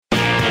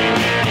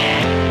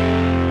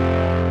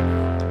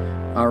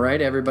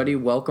right, everybody,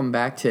 welcome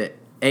back to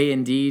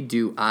A&D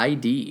Do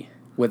ID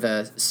with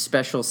a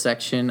special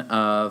section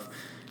of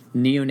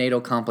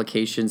neonatal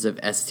complications of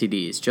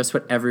STDs. Just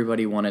what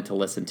everybody wanted to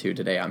listen to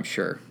today, I'm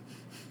sure.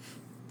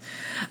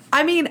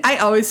 I mean, I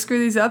always screw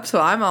these up, so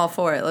I'm all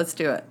for it. Let's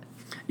do it.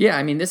 Yeah,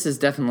 I mean, this is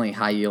definitely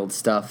high-yield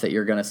stuff that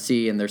you're going to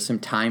see, and there's some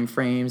time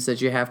frames that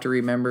you have to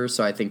remember,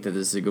 so I think that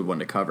this is a good one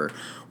to cover.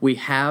 We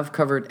have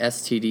covered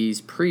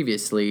STDs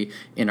previously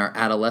in our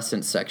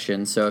adolescent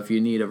section, so if you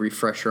need a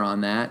refresher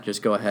on that,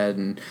 just go ahead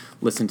and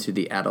listen to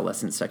the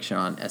adolescent section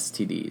on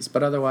STDs.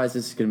 But otherwise,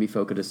 this is going to be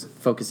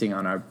focusing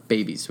on our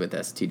babies with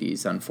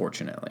STDs,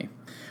 unfortunately.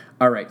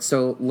 All right,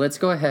 so let's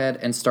go ahead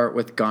and start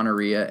with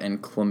gonorrhea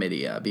and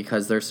chlamydia,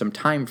 because there's some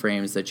time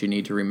frames that you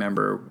need to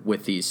remember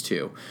with these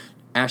two.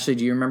 Ashley,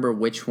 do you remember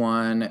which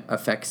one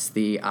affects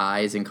the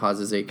eyes and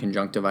causes a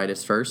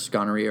conjunctivitis first,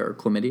 gonorrhea or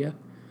chlamydia?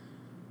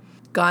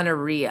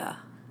 Gonorrhea.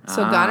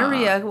 So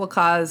gonorrhea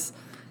causes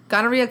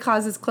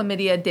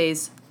chlamydia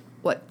days,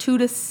 2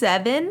 to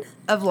 7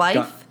 of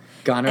life?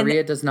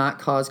 Gonorrhea does not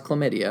cause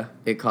chlamydia.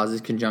 It causes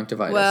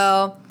conjunctivitis.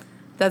 Well,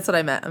 that's what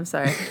I meant. I'm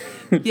sorry.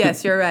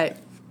 Yes, you're right.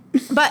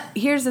 But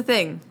here's the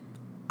thing.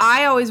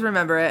 I always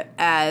remember it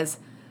as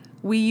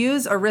we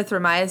use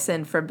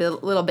erythromycin for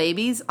little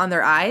babies on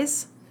their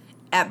eyes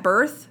at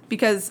birth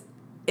because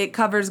it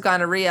covers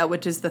gonorrhea,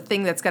 which is the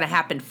thing that's going to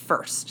happen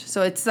first.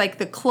 So it's like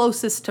the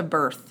closest to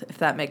birth, if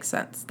that makes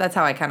sense. That's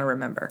how I kind of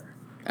remember.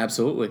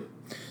 Absolutely.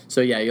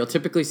 So yeah, you'll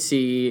typically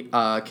see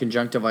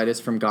conjunctivitis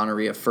from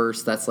gonorrhea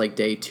first. That's like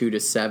day 2 to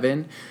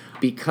 7.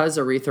 Because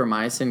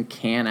erythromycin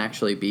can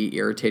actually be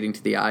irritating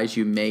to the eyes,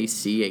 you may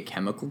see a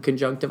chemical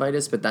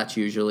conjunctivitis, but that's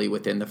usually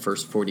within the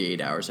first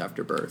 48 hours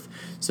after birth.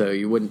 So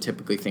you wouldn't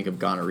typically think of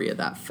gonorrhea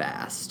that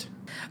fast.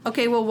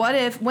 Okay, well,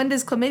 when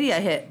does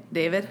chlamydia hit,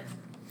 David?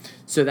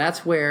 So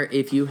that's where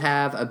if you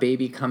have a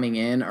baby coming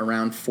in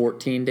around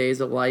 14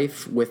 days of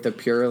life with the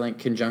purulent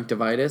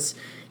conjunctivitis,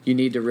 you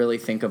need to really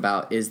think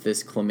about, is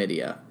this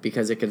chlamydia?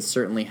 Because it can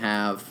certainly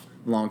have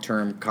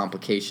long-term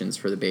complications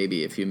for the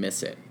baby if you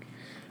miss it.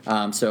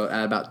 So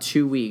at about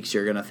 2 weeks,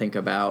 you're going to think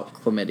about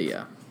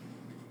chlamydia.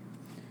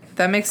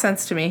 That makes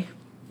sense to me.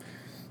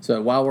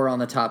 So while we're on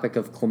the topic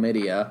of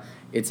chlamydia,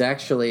 it's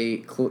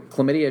actually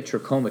chlamydia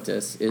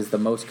trachomatis is the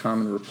most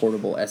common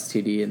reportable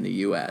STD in the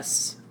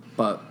U.S.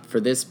 But for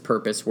this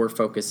purpose, we're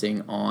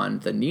focusing on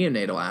the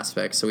neonatal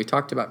aspect. So we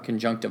talked about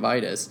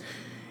conjunctivitis.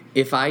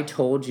 If I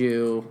told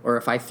you, or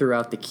if I threw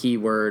out the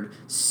keyword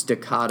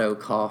staccato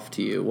cough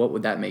to you, what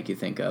would that make you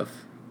think of?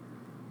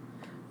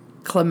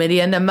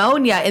 Chlamydia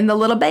pneumonia in the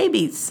little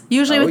babies.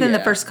 Usually within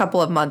the first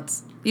couple of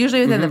months.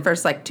 Usually within the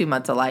first 2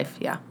 months of life,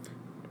 yeah.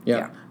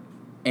 Yeah.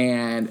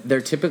 And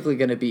they're typically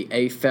going to be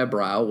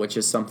afebrile, which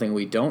is something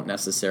we don't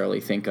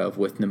necessarily think of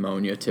with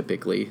pneumonia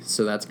typically.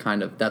 So that's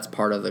part of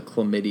the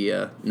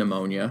chlamydia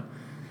pneumonia.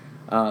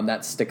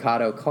 That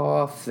staccato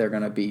cough, they're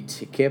going to be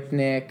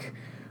tachypnic.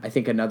 I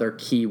think another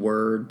key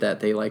word that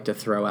they like to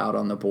throw out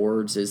on the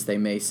boards is they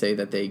may say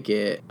that they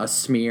get a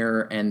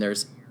smear and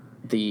there's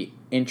the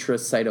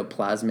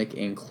intracytoplasmic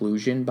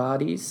inclusion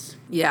bodies.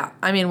 Yeah,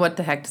 I mean, what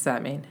the heck does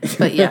that mean?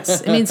 But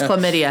yes, it means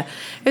chlamydia.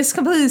 It's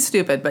completely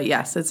stupid, but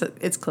yes, it's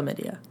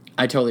chlamydia.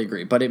 I totally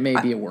agree, but it may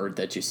be a word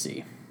that you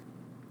see.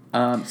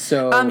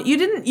 You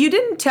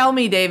didn't tell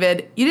me,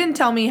 David. You didn't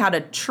tell me how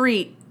to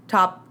treat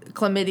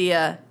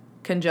chlamydia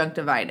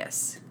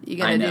conjunctivitis. You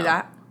gonna do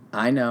that?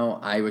 I know.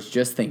 I was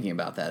just thinking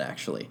about that,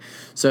 actually.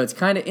 So it's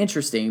kind of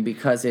interesting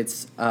because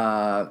it's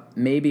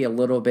maybe a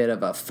little bit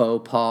of a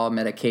faux pas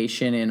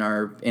medication in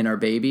our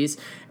babies,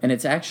 and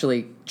it's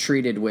actually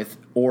treated with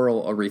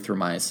oral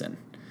erythromycin.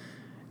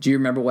 Do you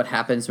remember what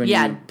happens when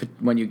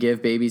you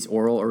give babies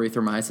oral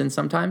erythromycin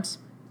sometimes?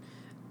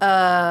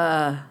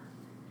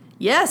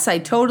 Yes, I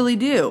totally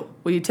do.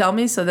 Will you tell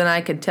me so then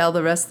I can tell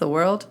the rest of the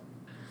world?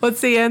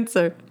 What's the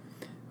answer?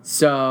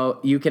 So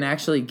you can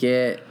actually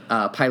get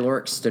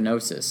pyloric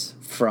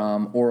stenosis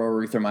from oral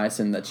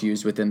erythromycin that's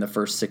used within the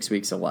first 6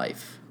 weeks of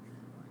life.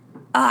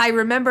 I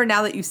remember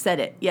now that you said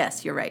it.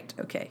 Yes, you're right.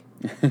 Okay.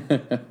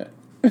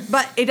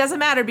 But it doesn't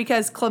matter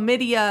because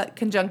chlamydia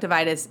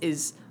conjunctivitis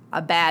is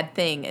a bad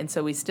thing, and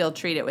so we still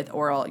treat it with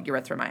oral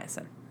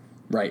erythromycin.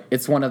 Right.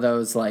 It's one of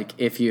those, like,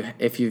 if you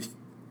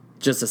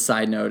just a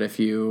side note, if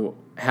you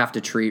have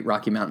to treat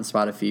Rocky Mountain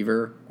spotted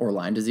fever or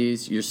Lyme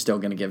disease, you're still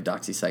going to give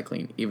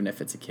doxycycline, even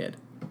if it's a kid.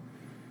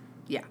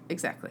 Yeah,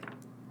 exactly.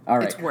 All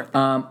right. It's worth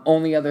it.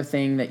 Only other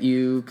thing that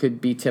you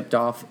could be tipped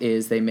off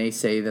is they may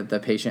say that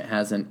the patient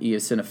has an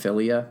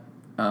eosinophilia,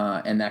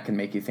 and that can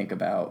make you think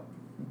about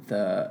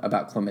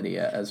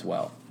chlamydia as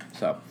well.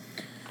 So,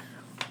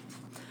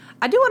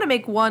 I do want to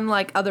make one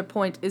other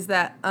point is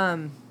that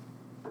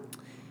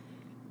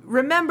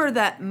remember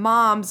that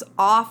moms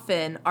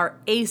often are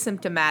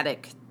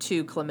asymptomatic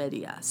to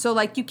chlamydia. So,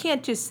 you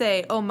can't just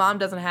say, oh, mom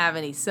doesn't have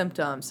any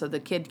symptoms, so the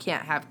kid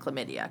can't have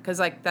chlamydia, because,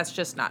 that's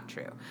just not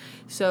true.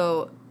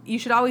 So, you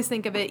should always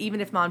think of it,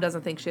 even if mom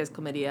doesn't think she has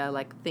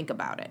chlamydia, think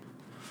about it.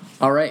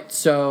 All right,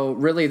 so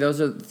really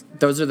those are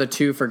the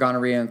two for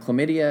gonorrhea and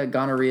chlamydia.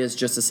 Gonorrhea is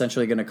just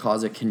essentially going to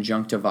cause a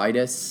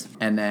conjunctivitis,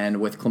 and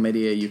then with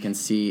chlamydia you can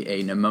see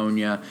a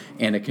pneumonia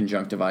and a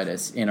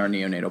conjunctivitis in our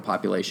neonatal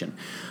population.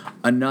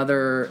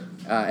 Another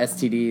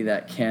STD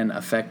that can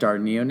affect our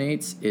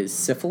neonates is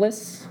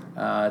syphilis.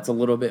 It's a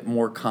little bit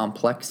more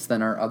complex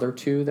than our other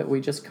two that we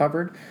just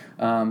covered,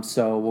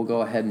 so we'll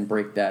go ahead and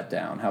break that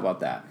down. How about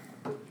that?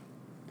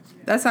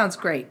 That sounds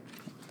great.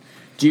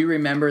 Do you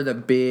remember the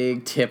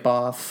big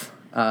tip-off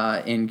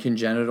in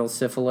congenital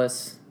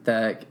syphilis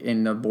that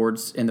in the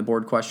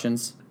board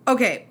questions?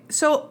 Okay,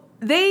 so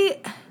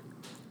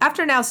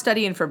after now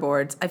studying for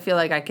boards, I feel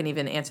like I can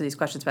even answer these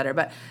questions better.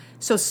 But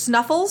so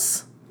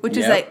snuffles, which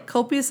is like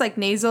copious like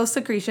nasal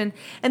secretion,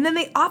 and then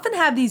they often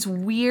have these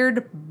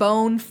weird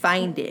bone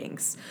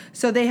findings.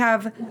 So they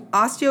have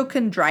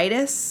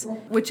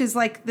osteochondritis, which is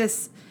like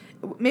this.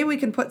 Maybe we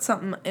can put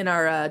something in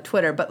our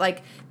Twitter, but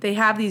like they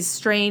have these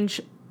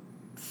strange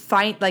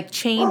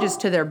changes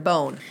to their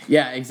bone.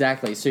 Yeah,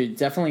 exactly. So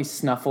definitely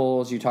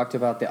snuffles. You talked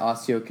about the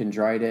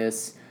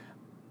osteochondritis.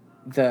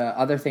 The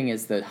other thing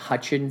is the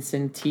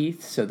Hutchinson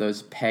teeth, so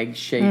those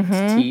peg-shaped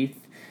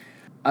teeth.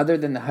 Other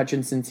than the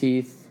Hutchinson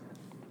teeth,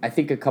 I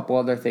think a couple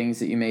other things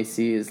that you may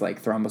see is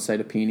like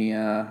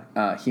thrombocytopenia,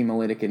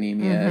 hemolytic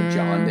anemia,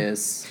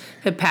 jaundice.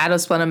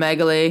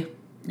 Hepatosplenomegaly.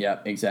 Yeah,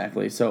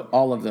 exactly. So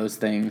all of those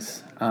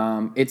things.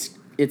 They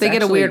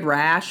get a weird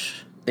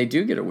rash. They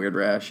do get a weird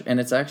rash, and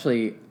it's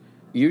actually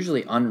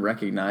usually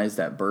unrecognized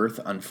at birth,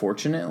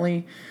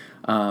 unfortunately.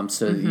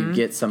 So you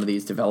get some of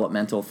these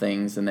developmental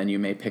things, and then you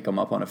may pick them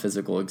up on a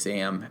physical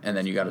exam, and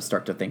then you got to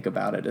start to think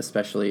about it,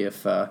 especially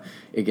if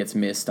it gets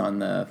missed on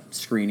the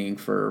screening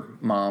for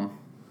mom.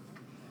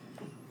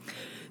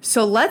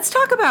 So let's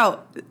talk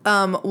about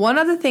one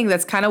other thing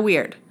that's kind of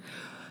weird.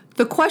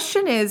 The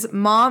question is,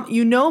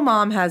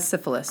 mom has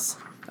syphilis,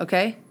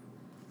 okay?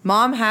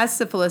 Mom has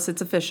syphilis,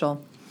 it's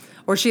official.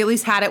 Or she at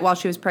least had it while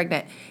she was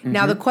pregnant.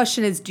 Now the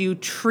question is, do you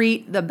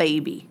treat the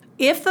baby?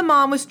 If the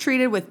mom was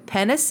treated with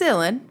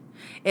penicillin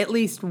at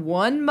least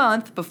 1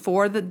 month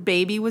before the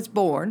baby was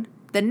born,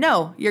 then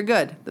no, you're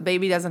good. The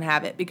baby doesn't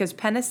have it because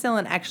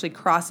penicillin actually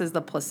crosses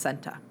the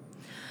placenta.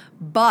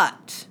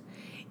 But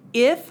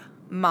if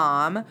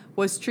mom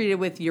was treated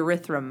with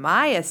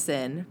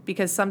erythromycin,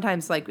 because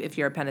sometimes like if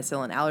you're a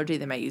penicillin allergy,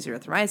 they might use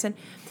erythromycin,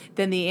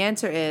 then the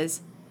answer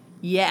is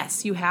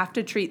yes, you have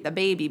to treat the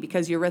baby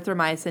because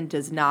erythromycin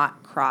does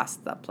not cross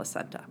the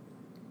placenta.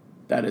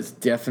 That is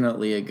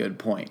definitely a good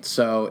point.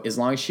 So as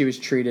long as she was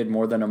treated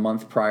more than a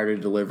month prior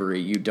to delivery,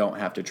 you don't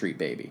have to treat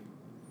baby.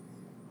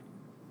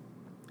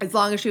 As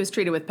long as she was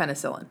treated with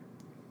penicillin.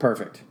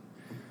 Perfect.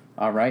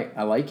 All right,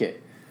 I like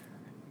it.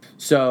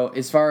 So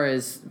as far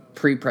as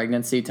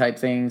pre-pregnancy type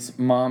things,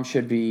 mom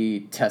should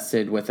be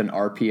tested with an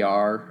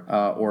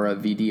RPR or a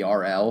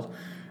VDRL,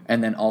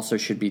 and then also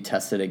should be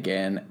tested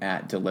again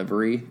at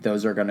delivery.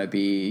 Those are going to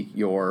be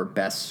your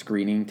best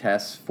screening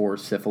tests for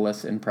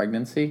syphilis in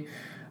pregnancy.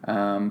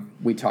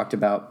 We talked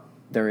about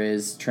there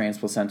is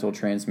transplacental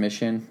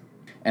transmission,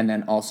 and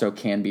then also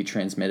can be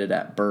transmitted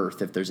at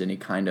birth if there's any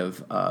kind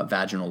of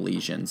vaginal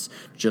lesions,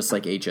 just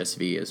like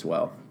HSV as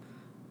well.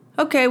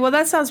 Okay, well,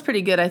 that sounds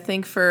pretty good, I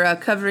think, for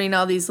covering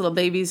all these little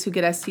babies who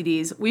get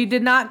STDs. We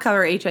did not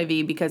cover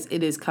HIV because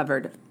it is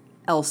covered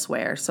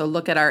elsewhere. So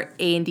look at our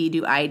A&D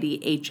do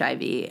ID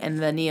HIV, and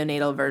the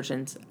neonatal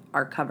versions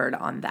are covered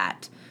on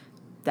that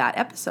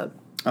episode.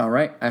 All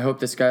right. I hope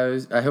this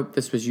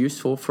was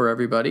useful for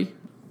everybody.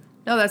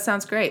 No, that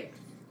sounds great.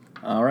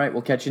 All right.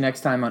 We'll catch you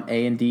next time on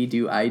A&D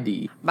do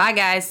ID. Bye,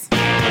 guys.